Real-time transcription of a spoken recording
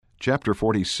Chapter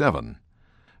 47.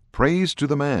 Praise to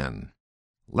the Man.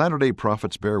 Latter-day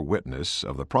Prophets bear witness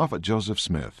of the prophet Joseph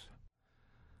Smith.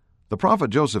 The prophet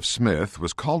Joseph Smith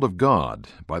was called of God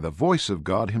by the voice of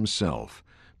God himself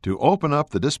to open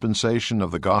up the dispensation of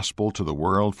the gospel to the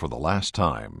world for the last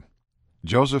time.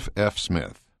 Joseph F.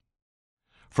 Smith.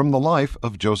 From the life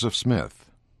of Joseph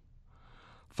Smith.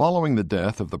 Following the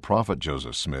death of the prophet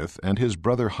Joseph Smith and his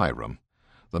brother Hyrum,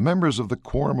 the members of the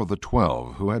Quorum of the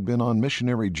 12 who had been on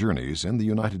missionary journeys in the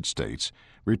United States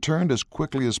returned as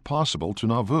quickly as possible to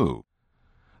Nauvoo.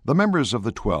 The members of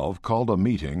the 12 called a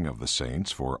meeting of the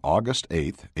saints for August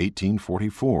 8,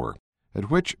 1844, at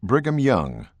which Brigham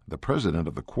Young, the president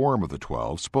of the Quorum of the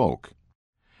 12, spoke.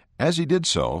 As he did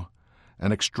so,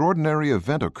 an extraordinary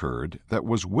event occurred that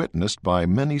was witnessed by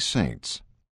many saints.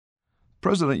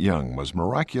 President Young was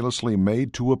miraculously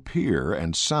made to appear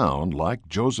and sound like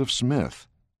Joseph Smith.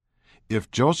 If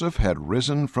Joseph had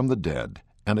risen from the dead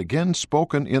and again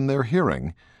spoken in their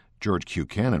hearing, George Q.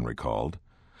 Cannon recalled,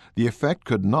 the effect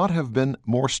could not have been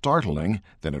more startling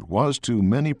than it was to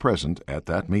many present at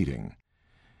that meeting.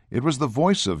 It was the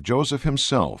voice of Joseph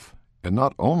himself, and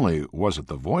not only was it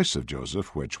the voice of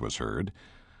Joseph which was heard,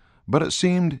 but it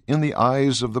seemed in the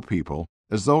eyes of the people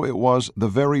as though it was the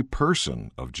very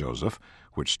person of Joseph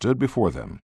which stood before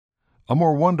them. A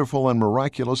more wonderful and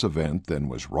miraculous event than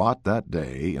was wrought that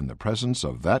day in the presence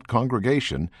of that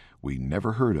congregation we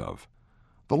never heard of.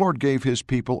 The Lord gave his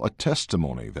people a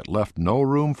testimony that left no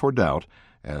room for doubt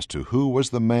as to who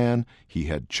was the man he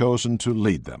had chosen to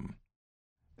lead them.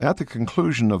 At the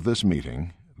conclusion of this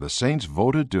meeting, the saints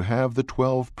voted to have the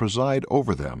 12 preside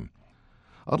over them.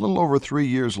 A little over 3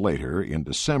 years later, in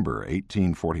December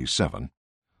 1847,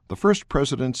 the first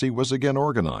presidency was again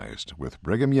organized, with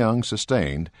Brigham Young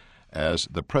sustained as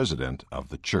the president of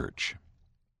the church.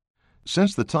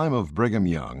 Since the time of Brigham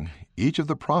Young, each of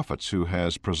the prophets who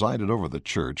has presided over the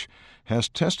church has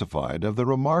testified of the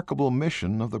remarkable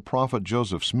mission of the prophet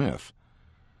Joseph Smith.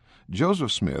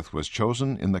 Joseph Smith was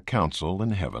chosen in the council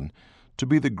in heaven to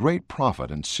be the great prophet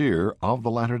and seer of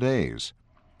the latter days.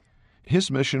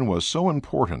 His mission was so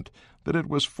important that it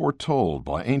was foretold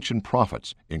by ancient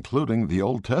prophets, including the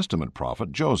Old Testament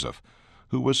prophet Joseph,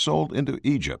 who was sold into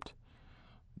Egypt.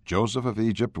 Joseph of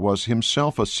Egypt was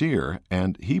himself a seer,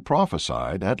 and he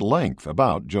prophesied at length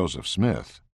about Joseph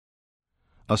Smith.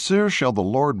 A seer shall the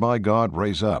Lord my God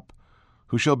raise up,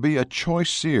 who shall be a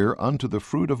choice seer unto the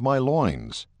fruit of my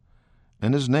loins.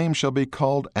 And his name shall be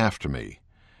called after me,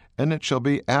 and it shall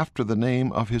be after the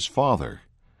name of his father.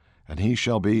 And he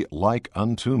shall be like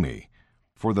unto me.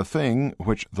 For the thing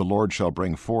which the Lord shall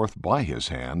bring forth by his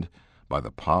hand, by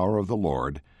the power of the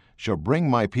Lord, shall bring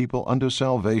my people unto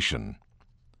salvation.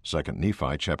 2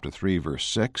 Nephi chapter 3, verse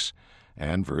 6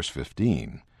 and verse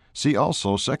 15. See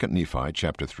also 2 Nephi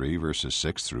chapter 3, verses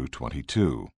 6 through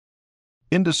 22.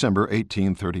 In December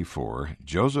 1834,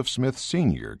 Joseph Smith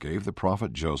Sr. gave the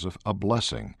prophet Joseph a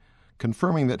blessing,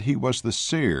 confirming that he was the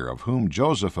seer of whom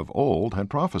Joseph of old had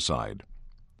prophesied.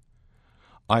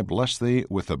 I bless thee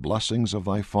with the blessings of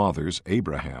thy fathers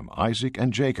Abraham, Isaac,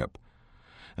 and Jacob,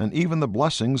 and even the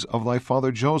blessings of thy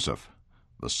father Joseph,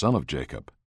 the son of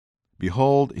Jacob.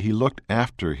 Behold, he looked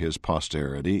after his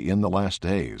posterity in the last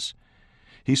days.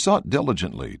 He sought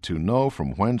diligently to know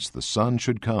from whence the Son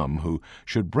should come, who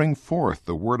should bring forth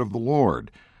the word of the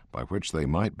Lord, by which they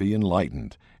might be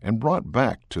enlightened, and brought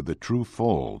back to the true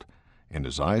fold. And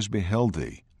his eyes beheld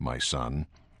thee, my son.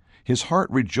 His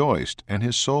heart rejoiced, and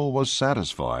his soul was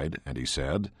satisfied, and he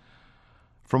said,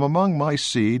 From among my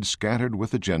seed scattered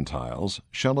with the Gentiles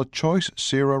shall a choice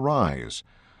seer arise,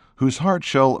 whose heart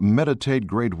shall meditate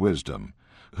great wisdom,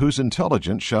 whose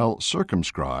intelligence shall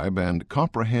circumscribe and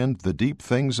comprehend the deep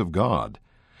things of God,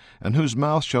 and whose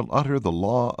mouth shall utter the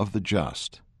law of the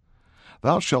just.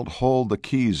 Thou shalt hold the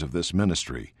keys of this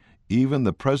ministry, even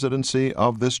the presidency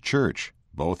of this church,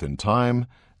 both in time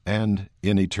and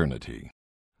in eternity.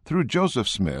 Through Joseph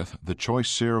Smith, the choice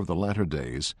seer of the latter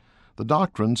days, the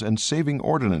doctrines and saving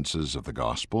ordinances of the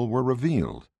gospel were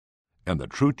revealed, and the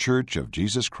true church of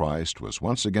Jesus Christ was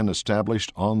once again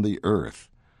established on the earth.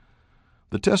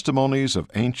 The testimonies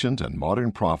of ancient and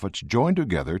modern prophets joined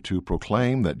together to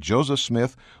proclaim that Joseph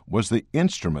Smith was the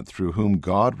instrument through whom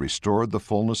God restored the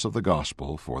fullness of the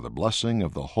gospel for the blessing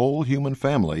of the whole human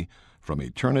family from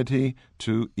eternity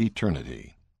to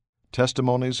eternity.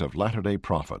 Testimonies of Latter-day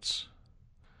Prophets.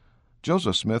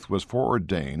 Joseph Smith was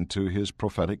foreordained to his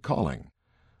prophetic calling.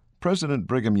 President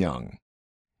Brigham Young.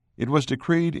 It was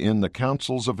decreed in the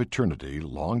councils of eternity,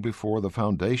 long before the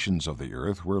foundations of the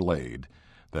earth were laid,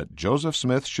 that Joseph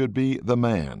Smith should be the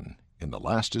man, in the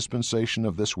last dispensation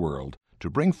of this world, to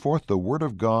bring forth the Word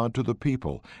of God to the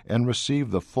people and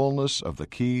receive the fullness of the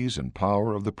keys and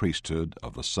power of the priesthood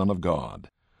of the Son of God.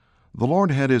 The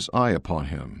Lord had his eye upon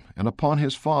him, and upon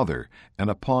his father, and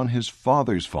upon his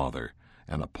father's father,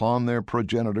 and upon their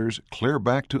progenitors clear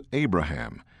back to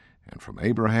Abraham, and from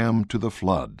Abraham to the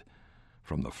flood,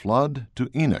 from the flood to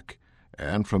Enoch,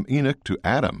 and from Enoch to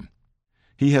Adam.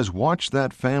 He has watched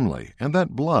that family and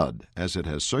that blood as it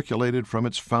has circulated from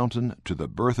its fountain to the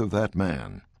birth of that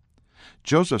man.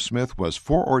 Joseph Smith was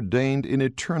foreordained in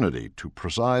eternity to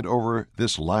preside over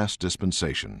this last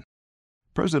dispensation.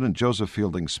 President Joseph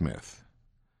Fielding Smith.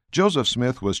 Joseph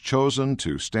Smith was chosen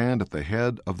to stand at the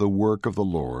head of the work of the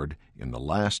Lord in the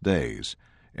last days,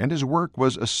 and his work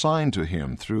was assigned to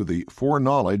him through the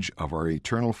foreknowledge of our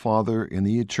eternal Father in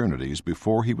the eternities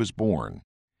before he was born.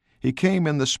 He came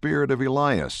in the spirit of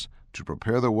Elias to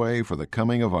prepare the way for the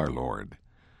coming of our Lord.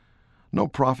 No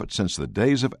prophet since the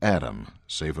days of Adam,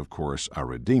 save of course our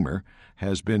Redeemer,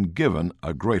 has been given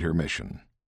a greater mission.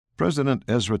 President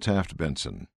Ezra Taft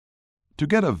Benson. To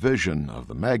get a vision of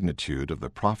the magnitude of the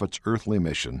prophet's earthly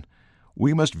mission,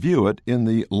 we must view it in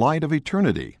the light of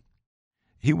eternity.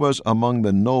 He was among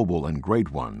the noble and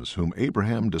great ones whom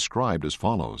Abraham described as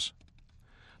follows: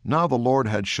 Now the Lord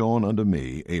had shown unto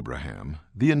me, Abraham,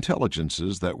 the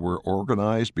intelligences that were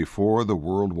organized before the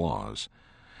world was,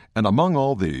 and among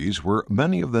all these were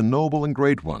many of the noble and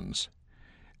great ones.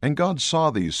 And God saw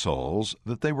these souls,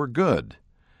 that they were good.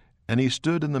 And he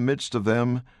stood in the midst of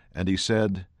them, and he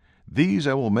said, These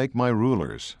I will make my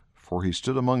rulers. For he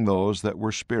stood among those that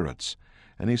were spirits,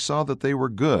 and he saw that they were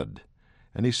good.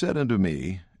 And he said unto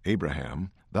me,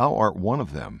 Abraham, thou art one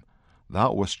of them.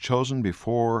 Thou wast chosen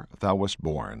before thou wast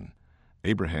born.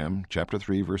 Abraham chapter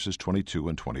 3, verses 22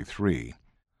 and 23.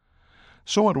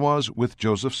 So it was with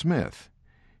Joseph Smith.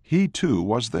 He too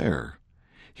was there.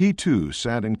 He too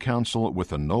sat in council with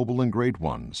the noble and great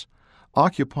ones.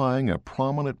 Occupying a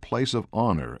prominent place of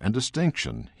honor and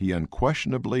distinction, he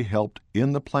unquestionably helped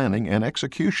in the planning and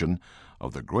execution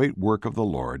of the great work of the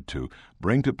Lord to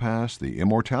bring to pass the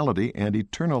immortality and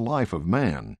eternal life of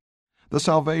man, the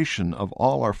salvation of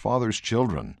all our Father's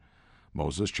children.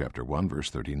 Moses chapter 1, verse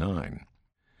 39.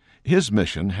 His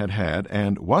mission had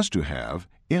and was to have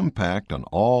impact on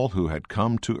all who had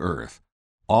come to earth,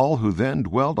 all who then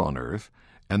dwelt on earth,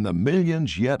 and the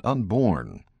millions yet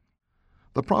unborn.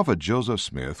 The prophet Joseph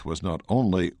Smith was not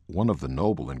only one of the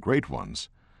noble and great ones,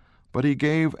 but he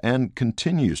gave and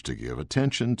continues to give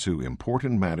attention to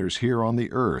important matters here on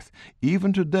the earth,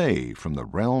 even today from the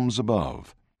realms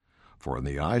above. For in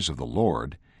the eyes of the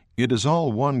Lord, it is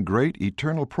all one great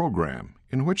eternal program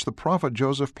in which the prophet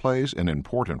Joseph plays an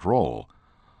important role,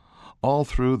 all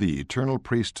through the eternal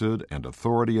priesthood and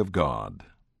authority of God.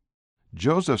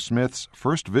 Joseph Smith's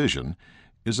first vision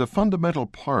is a fundamental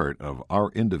part of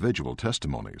our individual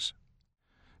testimonies.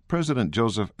 President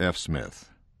Joseph F. Smith.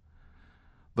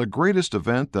 The greatest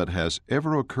event that has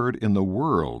ever occurred in the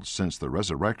world since the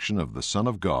resurrection of the Son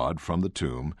of God from the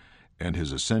tomb and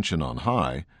his ascension on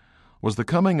high was the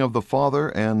coming of the Father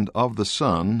and of the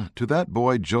Son to that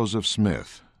boy Joseph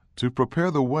Smith, to prepare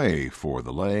the way for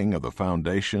the laying of the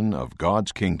foundation of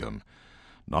God's kingdom,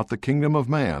 not the kingdom of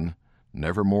man,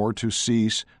 never more to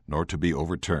cease nor to be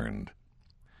overturned.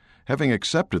 Having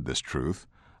accepted this truth,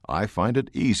 I find it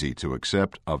easy to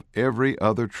accept of every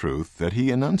other truth that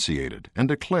he enunciated and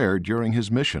declared during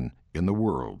his mission in the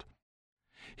world.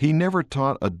 He never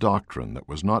taught a doctrine that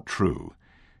was not true.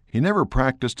 He never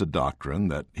practiced a doctrine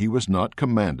that he was not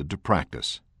commanded to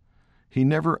practice. He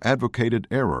never advocated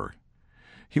error.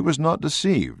 He was not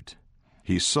deceived.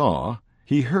 He saw,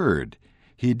 he heard,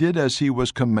 he did as he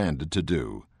was commanded to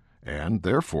do, and,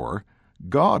 therefore,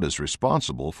 God is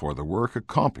responsible for the work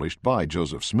accomplished by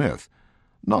Joseph Smith,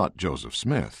 not Joseph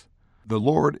Smith. The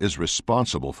Lord is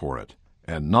responsible for it,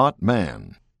 and not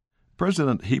man.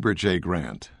 President Heber J.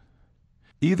 Grant.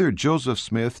 Either Joseph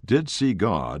Smith did see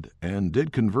God and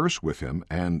did converse with him,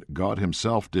 and God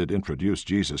himself did introduce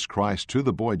Jesus Christ to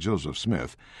the boy Joseph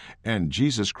Smith, and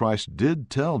Jesus Christ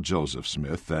did tell Joseph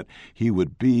Smith that he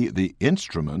would be the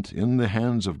instrument in the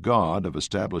hands of God of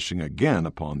establishing again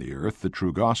upon the earth the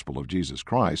true gospel of Jesus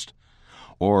Christ,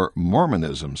 or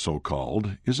Mormonism,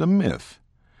 so-called, is a myth.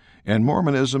 And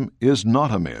Mormonism is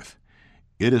not a myth.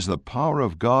 It is the power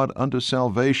of God unto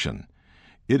salvation.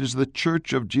 It is the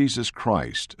Church of Jesus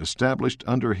Christ, established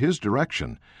under His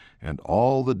direction, and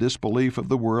all the disbelief of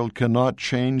the world cannot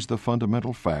change the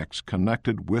fundamental facts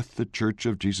connected with the Church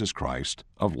of Jesus Christ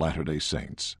of Latter-day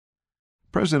Saints.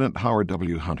 President Howard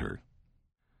W. Hunter.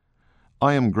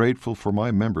 I am grateful for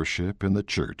my membership in the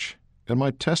Church, and my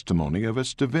testimony of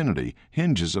its divinity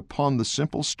hinges upon the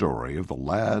simple story of the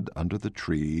lad under the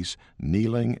trees,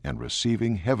 kneeling and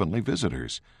receiving heavenly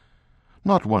visitors.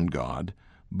 Not one God,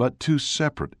 but two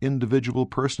separate individual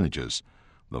personages,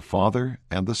 the Father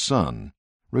and the Son,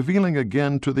 revealing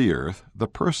again to the earth the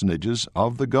personages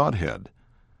of the Godhead.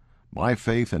 My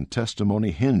faith and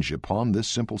testimony hinge upon this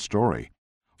simple story,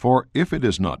 for if it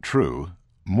is not true,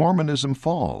 Mormonism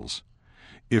falls.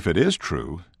 If it is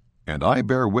true, and I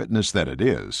bear witness that it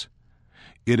is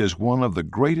one of the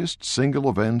greatest single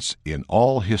events in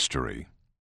all history.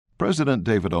 President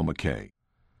David O. McKay.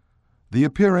 The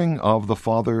appearing of the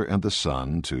Father and the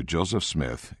Son to Joseph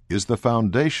Smith is the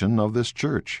foundation of this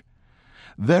church.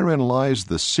 Therein lies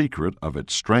the secret of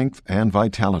its strength and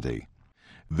vitality.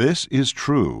 This is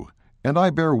true, and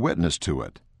I bear witness to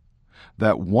it.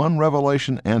 That one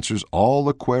revelation answers all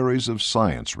the queries of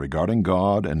science regarding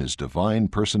God and His divine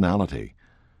personality.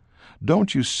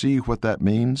 Don't you see what that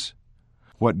means?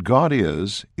 What God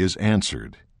is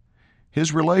answered.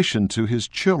 His relation to His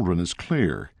children is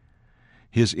clear.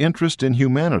 His interest in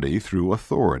humanity through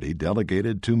authority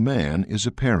delegated to man is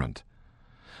apparent.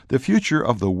 The future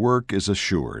of the work is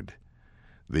assured.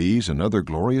 These and other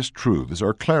glorious truths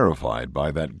are clarified by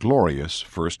that glorious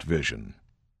first vision.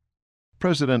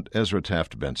 President Ezra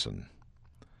Taft Benson.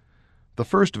 The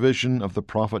first vision of the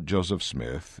prophet Joseph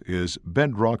Smith is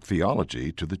bedrock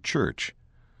theology to the church.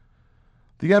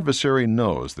 The adversary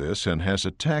knows this and has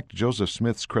attacked Joseph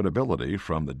Smith's credibility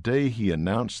from the day he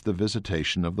announced the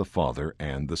visitation of the Father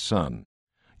and the Son.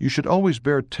 You should always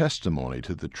bear testimony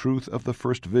to the truth of the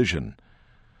first vision.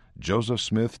 Joseph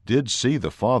Smith did see the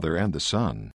Father and the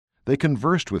Son. They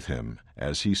conversed with Him,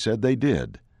 as He said they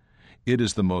did. It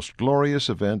is the most glorious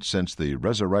event since the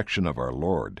resurrection of our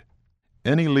Lord.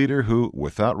 Any leader who,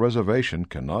 without reservation,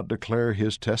 cannot declare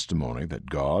his testimony that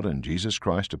God and Jesus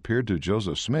Christ appeared to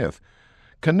Joseph Smith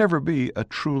can never be a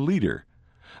true leader,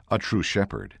 a true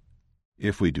shepherd.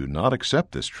 If we do not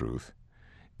accept this truth,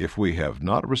 if we have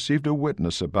not received a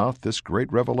witness about this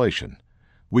great revelation,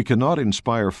 we cannot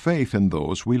inspire faith in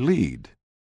those we lead.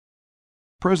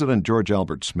 President George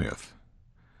Albert Smith.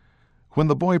 When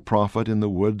the boy prophet in the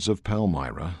woods of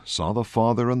Palmyra saw the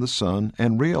Father and the Son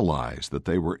and realized that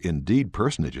they were indeed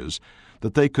personages,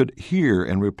 that they could hear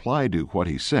and reply to what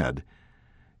he said,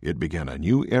 it began a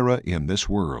new era in this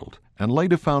world and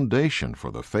laid a foundation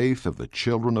for the faith of the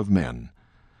children of men.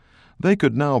 They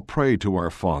could now pray to our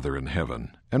Father in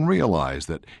heaven and realize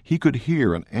that He could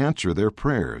hear and answer their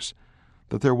prayers,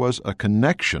 that there was a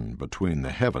connection between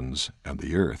the heavens and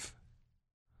the earth.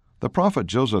 The prophet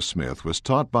Joseph Smith was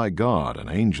taught by God and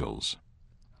angels.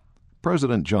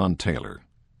 President John Taylor.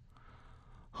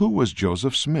 Who was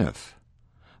Joseph Smith?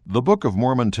 The Book of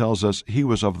Mormon tells us he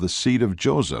was of the seed of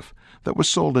Joseph that was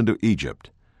sold into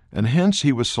Egypt, and hence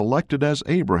he was selected as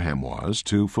Abraham was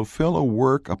to fulfill a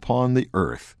work upon the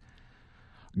earth.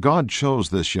 God chose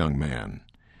this young man.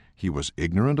 He was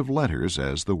ignorant of letters,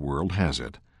 as the world has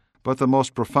it, but the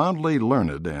most profoundly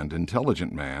learned and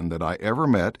intelligent man that I ever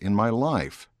met in my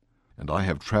life. And I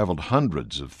have traveled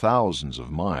hundreds of thousands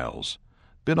of miles,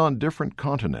 been on different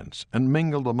continents, and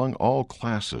mingled among all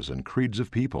classes and creeds of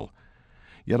people.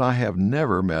 Yet I have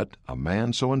never met a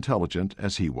man so intelligent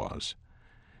as he was.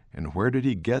 And where did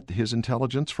he get his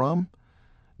intelligence from?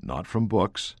 Not from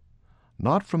books,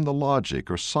 not from the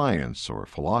logic or science or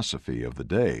philosophy of the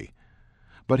day,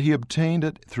 but he obtained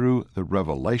it through the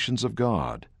revelations of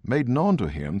God, made known to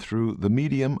him through the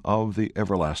medium of the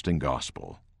everlasting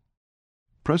gospel.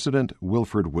 President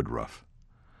Wilford Woodruff.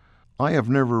 I have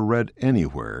never read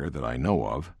anywhere that I know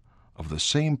of the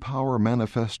same power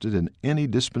manifested in any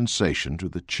dispensation to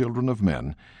the children of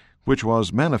men, which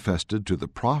was manifested to the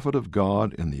prophet of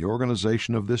God in the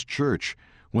organization of this church,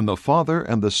 when the Father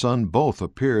and the Son both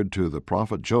appeared to the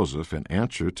prophet Joseph in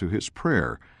answer to his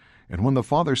prayer, and when the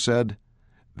Father said,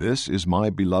 "This is my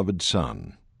beloved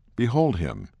Son. Behold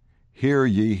him. Hear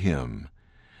ye him."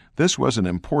 This was an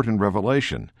important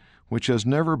revelation, which has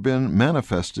never been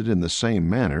manifested in the same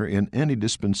manner in any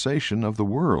dispensation of the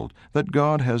world that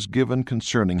God has given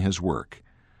concerning His work.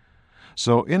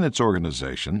 So in its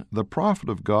organization, the prophet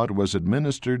of God was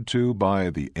administered to by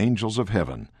the angels of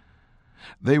heaven.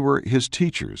 They were His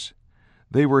teachers.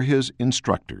 They were His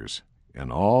instructors,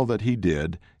 and all that He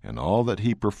did and all that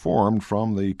He performed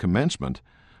from the commencement,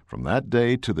 from that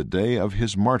day to the day of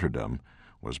His martyrdom,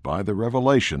 was by the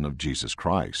revelation of Jesus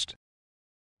Christ.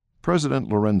 President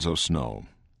Lorenzo Snow.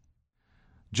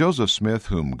 Joseph Smith,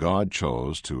 whom God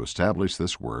chose to establish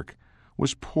this work,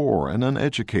 was poor and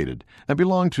uneducated and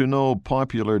belonged to no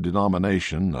popular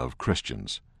denomination of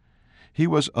Christians. He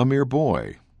was a mere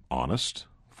boy, honest,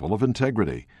 full of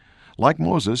integrity, Like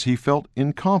Moses, he felt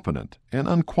incompetent and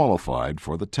unqualified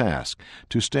for the task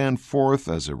to stand forth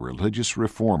as a religious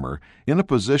reformer in a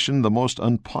position the most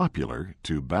unpopular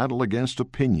to battle against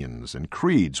opinions and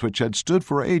creeds which had stood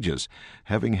for ages,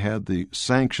 having had the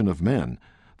sanction of men,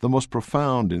 the most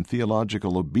profound in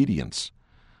theological obedience.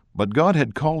 But God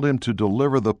had called him to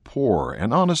deliver the poor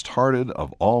and honest-hearted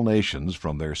of all nations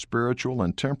from their spiritual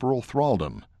and temporal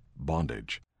thraldom,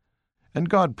 bondage. And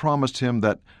God promised him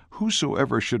that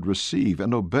whosoever should receive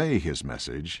and obey his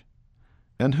message,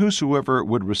 and whosoever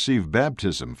would receive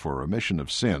baptism for remission of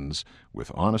sins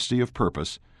with honesty of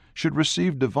purpose, should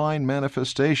receive divine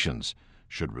manifestations,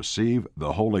 should receive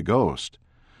the Holy Ghost,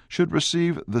 should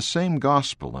receive the same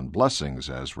gospel and blessings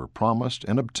as were promised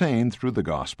and obtained through the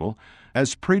gospel,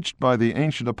 as preached by the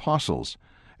ancient apostles.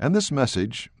 And this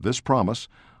message, this promise,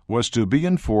 was to be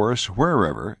in force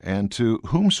wherever and to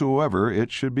whomsoever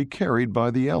it should be carried by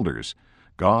the elders,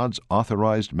 God's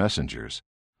authorized messengers.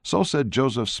 So said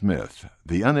Joseph Smith,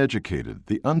 the uneducated,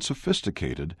 the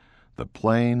unsophisticated, the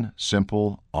plain,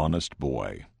 simple, honest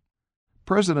boy.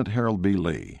 President Harold B.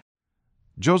 Lee.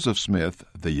 Joseph Smith,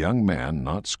 the young man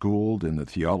not schooled in the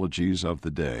theologies of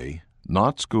the day,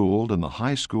 not schooled in the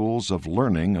high schools of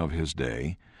learning of his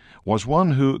day, was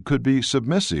one who could be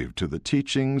submissive to the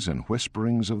teachings and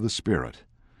whisperings of the Spirit.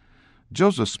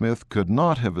 Joseph Smith could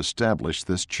not have established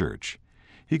this church.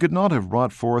 He could not have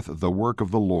brought forth the work of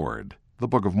the Lord, the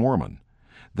Book of Mormon.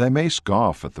 They may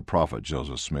scoff at the prophet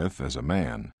Joseph Smith as a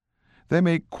man. They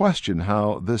may question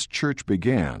how this church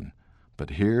began,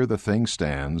 but here the thing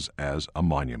stands as a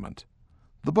monument.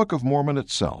 The Book of Mormon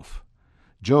itself.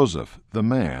 Joseph, the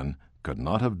man, could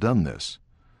not have done this.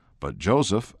 But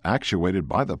Joseph, actuated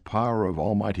by the power of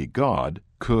Almighty God,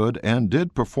 could and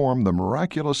did perform the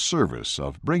miraculous service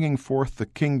of bringing forth the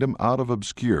kingdom out of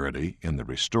obscurity in the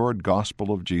restored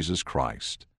gospel of Jesus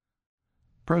Christ.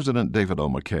 President David O.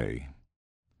 McKay.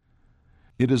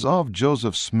 It is of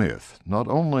Joseph Smith, not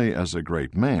only as a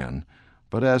great man,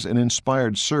 but as an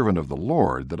inspired servant of the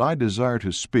Lord, that I desire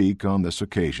to speak on this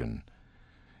occasion.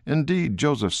 Indeed,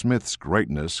 Joseph Smith's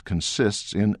greatness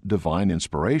consists in divine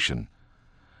inspiration.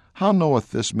 How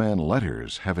knoweth this man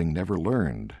letters, having never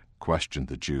learned? Questioned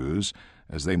the Jews,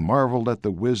 as they marveled at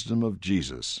the wisdom of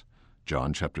Jesus.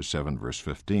 John chapter 7, verse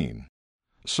 15.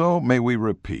 So may we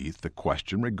repeat the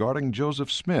question regarding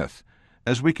Joseph Smith,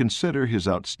 as we consider his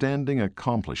outstanding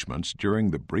accomplishments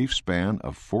during the brief span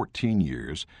of 14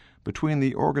 years between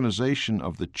the organization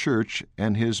of the church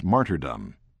and his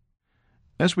martyrdom.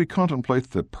 As we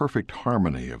contemplate the perfect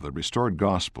harmony of the restored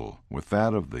gospel with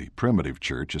that of the primitive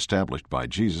church established by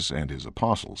Jesus and his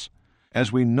apostles,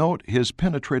 as we note his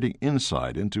penetrating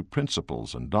insight into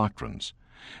principles and doctrines,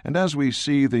 and as we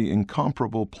see the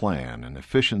incomparable plan and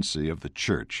efficiency of the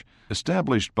church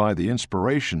established by the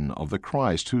inspiration of the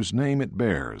Christ whose name it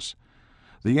bears,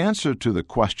 the answer to the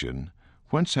question,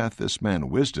 "Whence hath this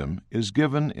man wisdom?" is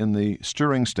given in the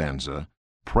stirring stanza,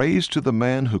 "Praise to the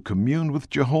man who communed with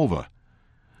Jehovah."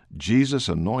 Jesus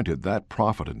anointed that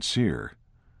prophet and seer.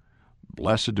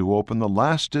 Blessed to open the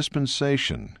last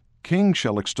dispensation, kings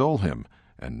shall extol him,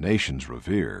 and nations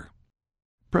revere.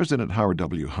 President Howard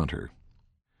W. Hunter.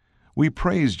 We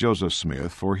praise Joseph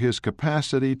Smith for his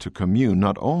capacity to commune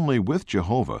not only with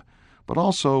Jehovah, but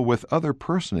also with other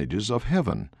personages of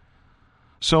heaven.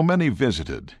 So many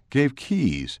visited, gave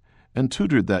keys, and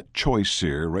tutored that choice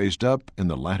seer raised up in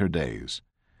the latter days.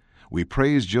 We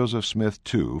praise Joseph Smith,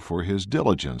 too, for his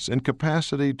diligence and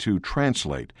capacity to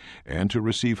translate and to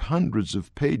receive hundreds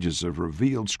of pages of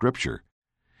revealed Scripture.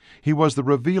 He was the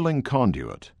revealing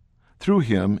conduit. Through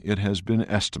him it has been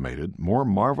estimated more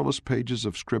marvelous pages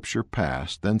of Scripture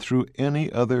passed than through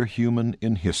any other human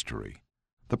in history.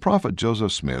 The prophet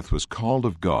Joseph Smith was called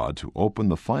of God to open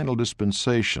the final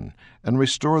dispensation and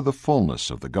restore the fullness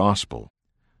of the gospel.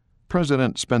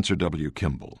 President Spencer W.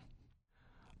 Kimball.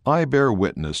 I bear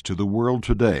witness to the world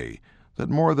today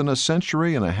that more than a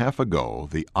century and a half ago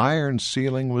the iron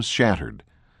ceiling was shattered,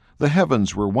 the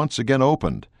heavens were once again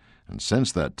opened, and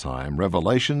since that time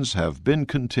revelations have been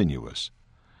continuous.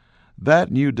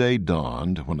 That new day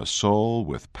dawned when a soul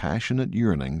with passionate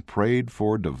yearning prayed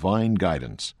for divine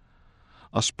guidance.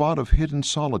 A spot of hidden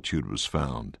solitude was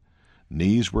found,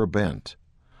 knees were bent,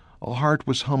 a heart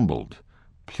was humbled,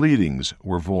 pleadings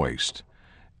were voiced,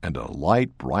 and a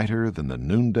light brighter than the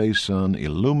noonday sun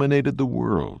illuminated the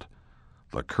world,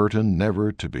 the curtain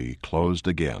never to be closed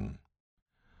again.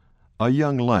 A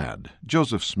young lad,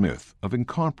 Joseph Smith, of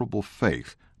incomparable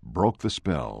faith, broke the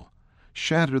spell,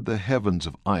 shattered the heavens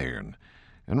of iron,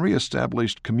 and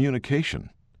re-established communication.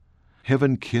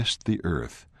 Heaven kissed the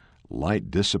earth,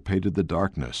 light dissipated the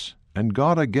darkness, And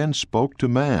God again spoke to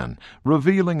man,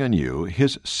 revealing anew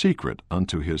his secret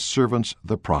unto his servants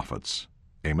the prophets.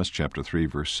 Amos chapter 3,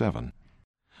 verse 7.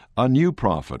 A new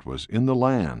prophet was in the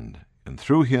land, and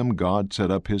through him God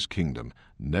set up his kingdom,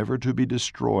 never to be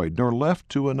destroyed nor left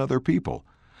to another people,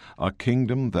 a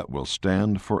kingdom that will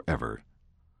stand forever.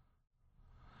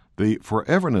 The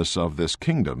foreverness of this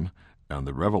kingdom and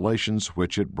the revelations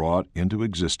which it brought into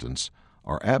existence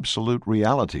are absolute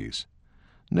realities.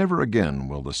 Never again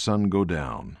will the sun go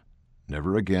down.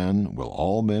 Never again will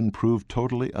all men prove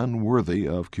totally unworthy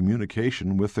of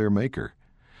communication with their Maker.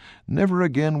 Never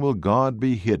again will God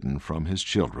be hidden from his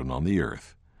children on the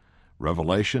earth.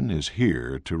 Revelation is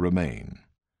here to remain.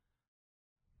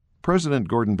 President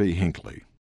Gordon B. Hinckley.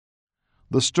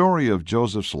 The story of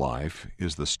Joseph's life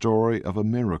is the story of a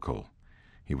miracle.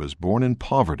 He was born in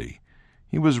poverty.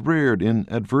 He was reared in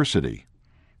adversity.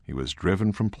 He was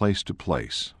driven from place to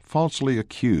place, falsely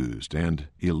accused and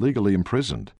illegally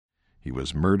imprisoned. He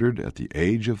was murdered at the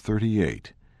age of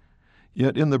 38.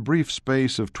 Yet in the brief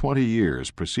space of 20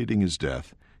 years preceding his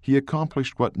death, he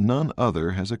accomplished what none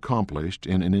other has accomplished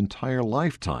in an entire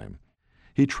lifetime.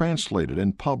 He translated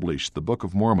and published the Book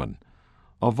of Mormon,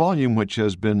 a volume which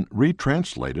has been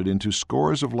retranslated into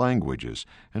scores of languages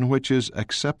and which is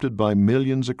accepted by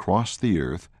millions across the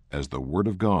earth as the Word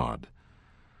of God.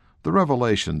 The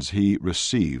revelations he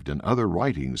received and other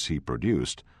writings he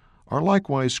produced are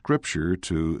likewise scripture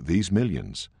to these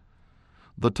millions.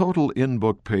 The total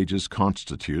in-book pages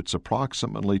constitutes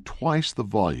approximately twice the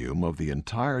volume of the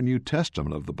entire New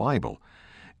Testament of the Bible,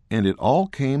 and it all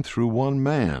came through one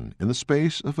man in the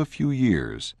space of a few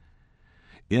years.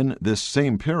 In this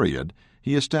same period,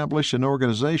 he established an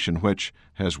organization which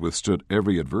has withstood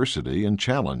every adversity and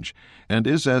challenge and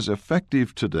is as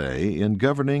effective today in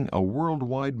governing a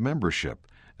worldwide membership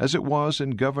as it was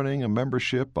in governing a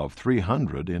membership of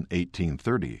 300 in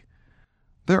 1830.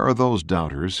 There are those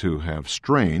doubters who have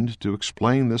strained to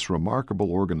explain this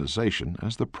remarkable organization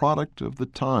as the product of the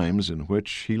times in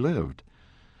which he lived.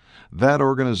 That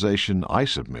organization, I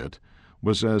submit,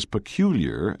 was as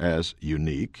peculiar, as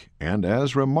unique, and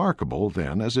as remarkable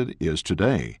then as it is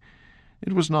today.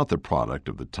 It was not the product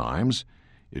of the times.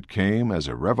 It came as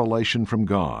a revelation from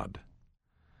God.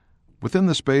 Within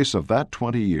the space of that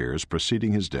 20 years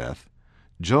preceding his death,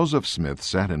 Joseph Smith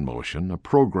set in motion a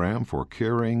program for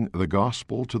carrying the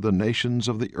gospel to the nations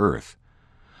of the earth.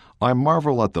 I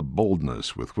marvel at the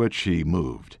boldness with which he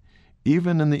moved.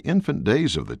 Even in the infant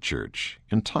days of the church,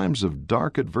 in times of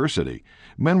dark adversity,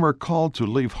 men were called to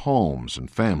leave homes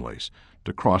and families,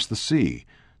 to cross the sea,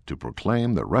 to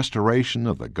proclaim the restoration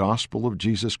of the gospel of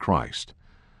Jesus Christ.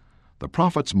 The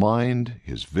prophet's mind,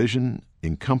 his vision,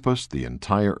 encompassed the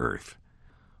entire earth.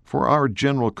 For our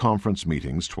general conference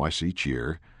meetings twice each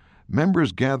year,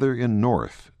 members gather in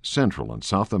North, Central, and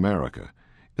South America,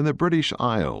 in the British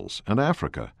Isles and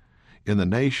Africa, in the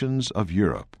nations of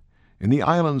Europe, in the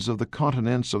islands of the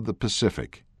continents of the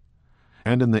Pacific,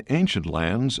 and in the ancient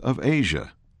lands of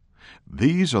Asia.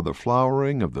 These are the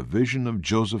flowering of the vision of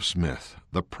Joseph Smith,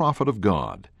 the prophet of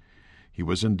God. He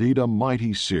was indeed a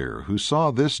mighty seer who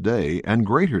saw this day and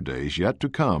greater days yet to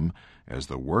come as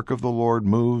the work of the Lord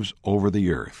moves over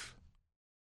the earth.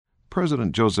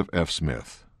 President Joseph F.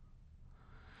 Smith.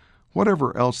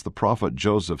 Whatever else the prophet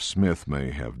Joseph Smith may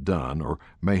have done or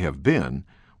may have been,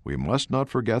 we must not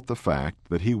forget the fact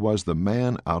that he was the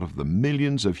man out of the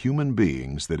millions of human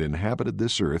beings that inhabited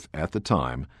this earth at the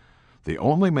time, the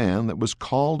only man that was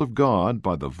called of God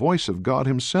by the voice of God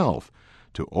himself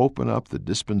to open up the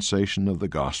dispensation of the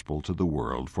gospel to the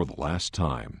world for the last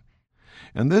time.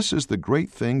 And this is the great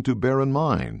thing to bear in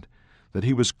mind, that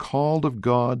he was called of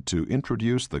God to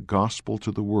introduce the gospel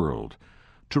to the world,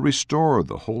 to restore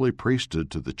the holy priesthood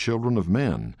to the children of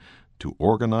men, to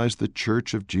organize the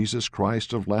Church of Jesus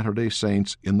Christ of Latter-day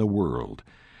Saints in the world,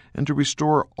 and to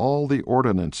restore all the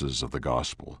ordinances of the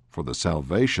gospel for the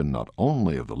salvation not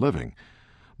only of the living,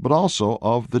 but also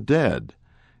of the dead,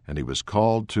 and he was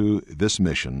called to this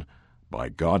mission by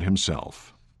God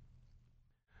himself.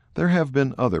 There have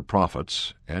been other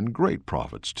prophets, and great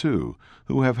prophets too,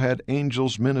 who have had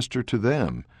angels minister to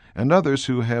them, and others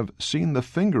who have seen the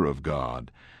finger of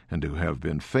God, and who have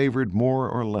been favored more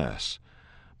or less.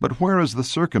 But where is the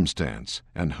circumstance,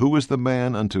 and who is the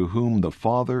man unto whom the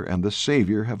Father and the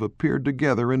Savior have appeared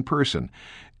together in person,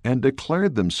 and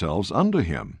declared themselves unto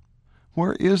him?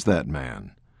 Where is that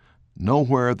man?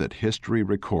 Nowhere that history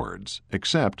records,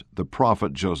 except the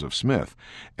prophet Joseph Smith,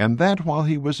 and that while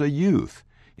he was a youth.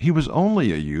 He was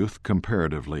only a youth,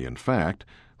 comparatively in fact,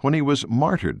 when he was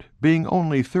martyred, being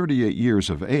only 38 years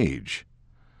of age.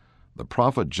 The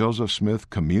prophet Joseph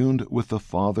Smith communed with the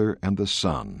Father and the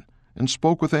Son, and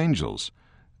spoke with angels,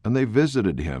 and they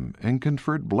visited him and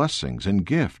conferred blessings and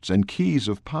gifts and keys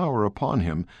of power upon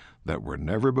him that were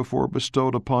never before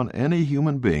bestowed upon any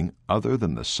human being other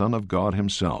than the Son of God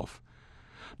himself.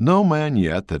 No man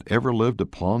yet that ever lived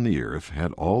upon the earth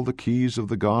had all the keys of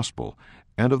the gospel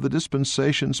and of the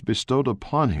dispensations bestowed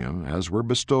upon him as were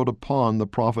bestowed upon the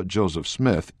prophet Joseph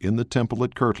Smith in the temple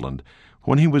at Kirtland,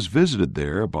 when he was visited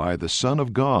there by the Son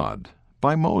of God,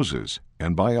 by Moses,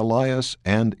 and by Elias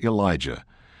and Elijah,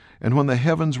 and when the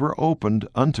heavens were opened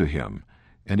unto him,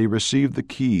 and he received the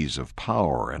keys of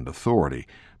power and authority,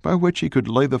 by which he could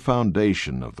lay the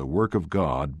foundation of the work of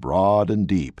God broad and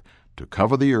deep, to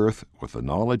cover the earth with the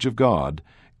knowledge of God,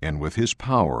 and with his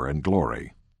power and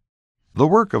glory. The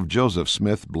work of Joseph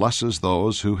Smith blesses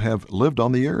those who have lived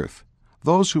on the earth,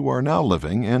 those who are now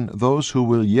living, and those who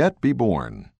will yet be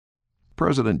born.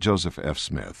 President Joseph F.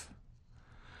 Smith.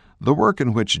 The work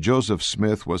in which Joseph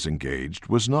Smith was engaged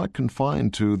was not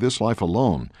confined to this life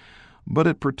alone, but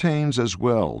it pertains as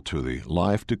well to the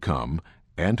life to come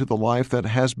and to the life that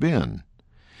has been.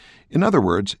 In other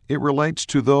words, it relates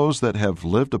to those that have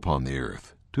lived upon the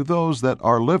earth, to those that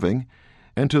are living,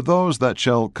 and to those that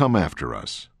shall come after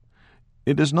us.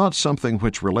 It is not something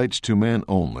which relates to man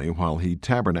only while he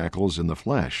tabernacles in the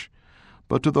flesh,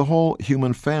 but to the whole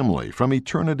human family from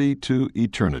eternity to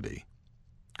eternity.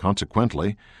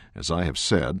 Consequently, as I have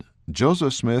said,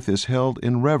 Joseph Smith is held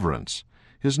in reverence.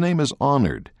 His name is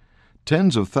honored.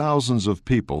 Tens of thousands of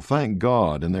people thank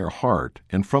God in their heart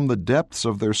and from the depths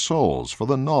of their souls for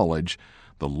the knowledge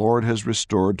the Lord has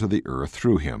restored to the earth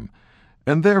through him,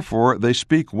 and therefore they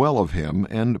speak well of him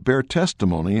and bear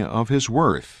testimony of his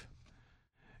worth.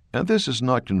 And this is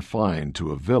not confined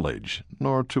to a village,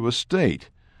 nor to a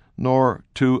state, nor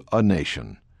to a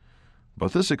nation,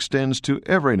 but this extends to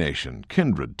every nation,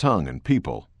 kindred, tongue, and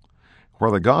people, where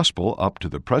the gospel up to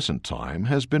the present time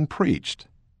has been preached.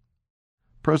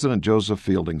 President Joseph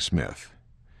Fielding Smith.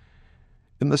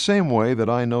 In the same way that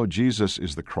I know Jesus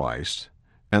is the Christ,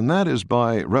 and that is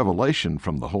by revelation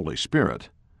from the Holy Spirit,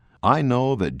 I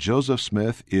know that Joseph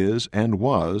Smith is and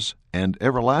was and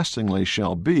everlastingly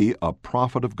shall be a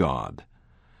prophet of God.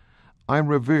 I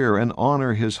revere and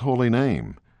honor his holy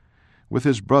name. With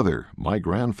his brother, my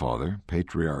grandfather,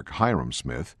 Patriarch Hiram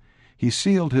Smith, he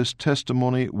sealed his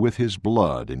testimony with his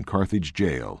blood in Carthage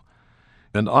jail.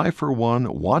 And I, for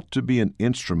one, want to be an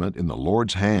instrument in the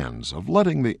Lord's hands of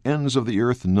letting the ends of the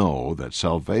earth know that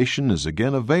salvation is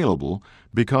again available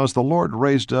because the Lord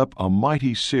raised up a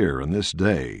mighty seer in this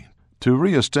day to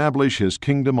reestablish his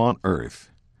kingdom on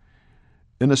earth.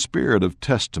 In a spirit of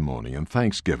testimony and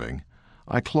thanksgiving,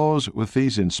 I close with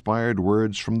these inspired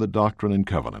words from the Doctrine and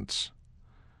Covenants.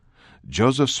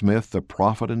 Joseph Smith, the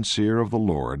prophet and seer of the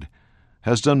Lord,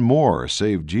 has done more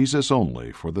save Jesus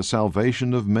only for the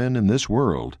salvation of men in this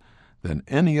world than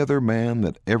any other man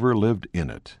that ever lived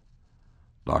in it.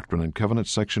 Doctrine and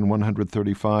Covenants, section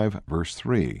 135, verse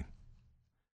 3.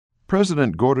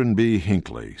 President Gordon B.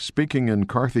 Hinckley, speaking in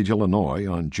Carthage, Illinois,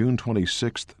 on June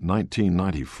 26,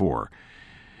 1994,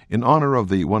 in honor of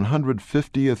the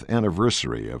 150th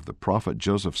anniversary of the prophet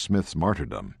Joseph Smith's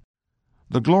martyrdom.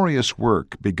 The glorious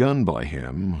work begun by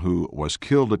him who was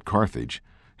killed at Carthage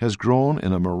has grown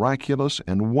in a miraculous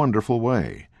and wonderful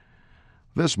way.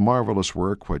 This marvelous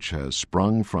work, which has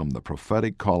sprung from the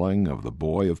prophetic calling of the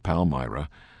boy of Palmyra,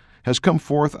 has come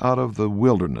forth out of the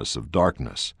wilderness of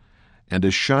darkness, and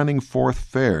is shining forth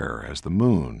fair as the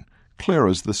moon, clear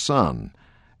as the sun,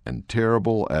 and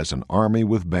terrible as an army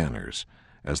with banners,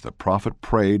 as the prophet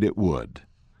prayed it would.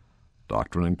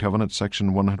 Doctrine and Covenants,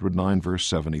 section 109, verse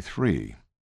 73.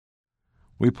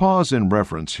 We pause in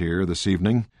reference here this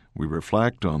evening. We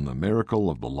reflect on the miracle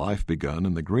of the life begun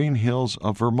in the green hills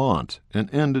of Vermont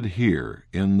and ended here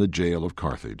in the jail of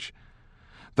Carthage.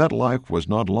 That life was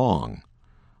not long,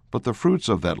 but the fruits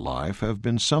of that life have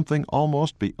been something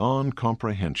almost beyond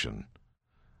comprehension.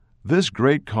 This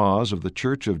great cause of the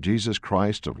Church of Jesus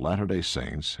Christ of Latter-day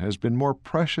Saints has been more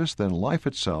precious than life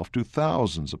itself to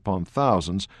thousands upon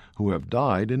thousands who have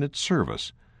died in its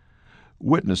service.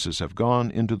 Witnesses have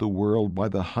gone into the world by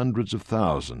the hundreds of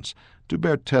thousands to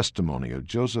bear testimony of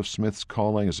Joseph Smith's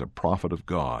calling as a prophet of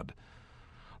God.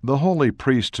 The holy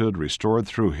priesthood restored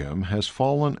through him has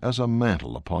fallen as a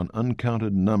mantle upon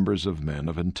uncounted numbers of men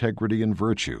of integrity and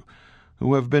virtue,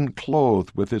 who have been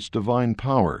clothed with its divine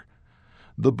power.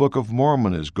 The Book of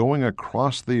Mormon is going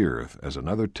across the earth as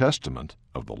another testament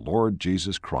of the Lord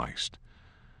Jesus Christ.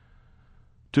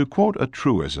 To quote a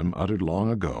truism uttered long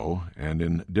ago and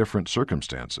in different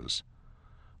circumstances,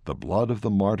 the blood of the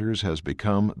martyrs has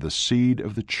become the seed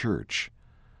of the church.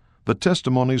 The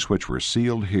testimonies which were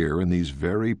sealed here in these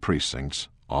very precincts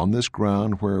on this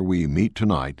ground where we meet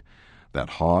tonight, that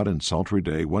hot and sultry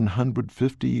day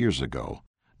 150 years ago,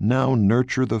 now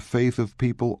nurture the faith of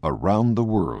people around the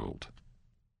world.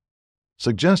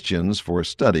 Suggestions for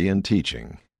study and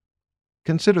teaching.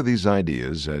 Consider these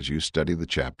ideas as you study the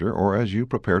chapter or as you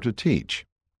prepare to teach.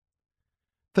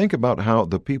 Think about how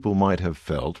the people might have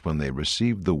felt when they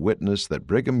received the witness that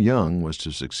Brigham Young was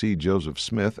to succeed Joseph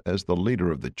Smith as the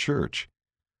leader of the church.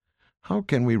 How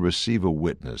can we receive a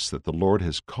witness that the Lord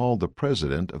has called the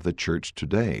president of the church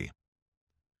today?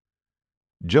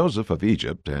 Joseph of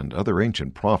Egypt and other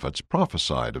ancient prophets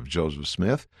prophesied of Joseph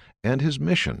Smith and his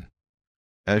mission.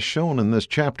 As shown in this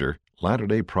chapter,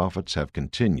 Latter-day Prophets have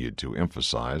continued to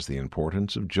emphasize the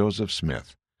importance of Joseph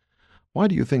Smith. Why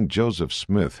do you think Joseph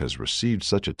Smith has received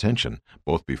such attention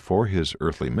both before his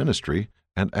earthly ministry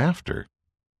and after?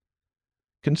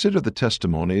 Consider the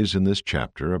testimonies in this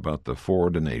chapter about the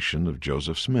foreordination of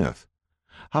Joseph Smith.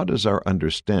 How does our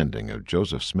understanding of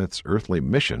Joseph Smith's earthly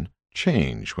mission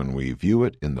change when we view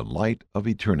it in the light of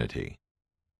eternity?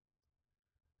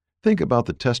 Think about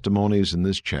the testimonies in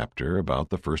this chapter about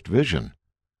the first vision.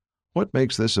 What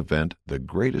makes this event the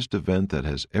greatest event that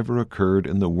has ever occurred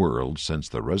in the world since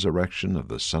the resurrection of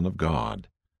the Son of God?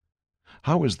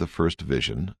 How is the first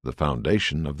vision the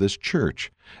foundation of this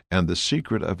church and the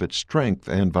secret of its strength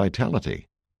and vitality?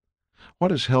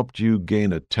 What has helped you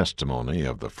gain a testimony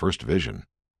of the first vision?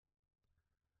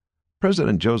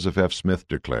 President Joseph F. Smith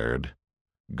declared,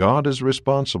 "God is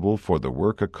responsible for the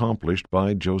work accomplished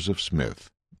by Joseph Smith,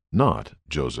 not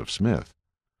Joseph Smith."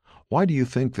 Why do you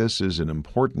think this is an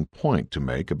important point to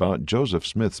make about Joseph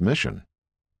Smith's mission?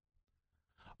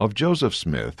 Of Joseph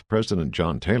Smith, President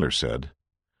John Taylor said,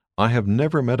 "I have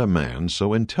never met a man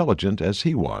so intelligent as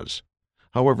he was."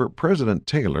 However, President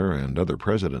Taylor and other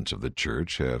presidents of the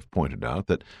church have pointed out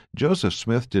that Joseph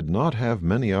Smith did not have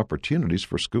many opportunities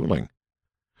for schooling.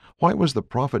 Why was the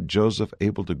prophet Joseph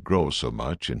able to grow so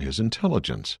much in his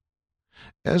intelligence?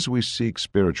 As we seek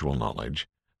spiritual knowledge,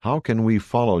 how can we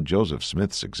follow Joseph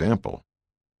Smith's example?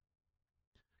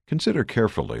 Consider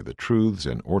carefully the truths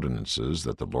and ordinances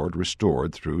that the Lord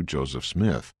restored through Joseph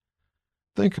Smith.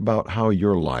 Think about how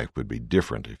your life would be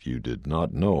different if you did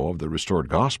not know of the restored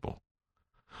gospel.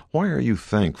 Why are you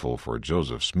thankful for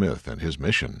Joseph Smith and his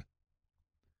mission?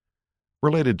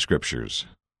 Related scriptures: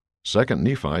 2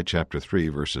 Nephi chapter 3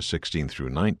 verses 16 through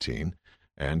 19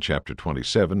 and chapter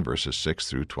 27 verses 6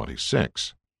 through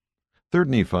 26. 3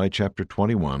 Nephi chapter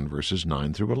 21 verses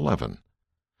 9 through 11.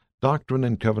 Doctrine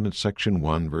and Covenants section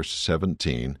 1 verse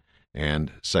 17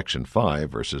 and section 5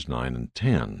 verses 9 and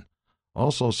 10.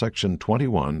 Also section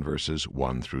 21 verses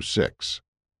 1 through 6.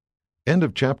 End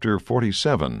of chapter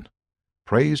 47.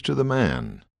 Praise to the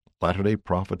man. Latter-day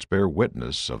Prophets bear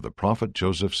witness of the prophet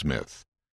Joseph Smith.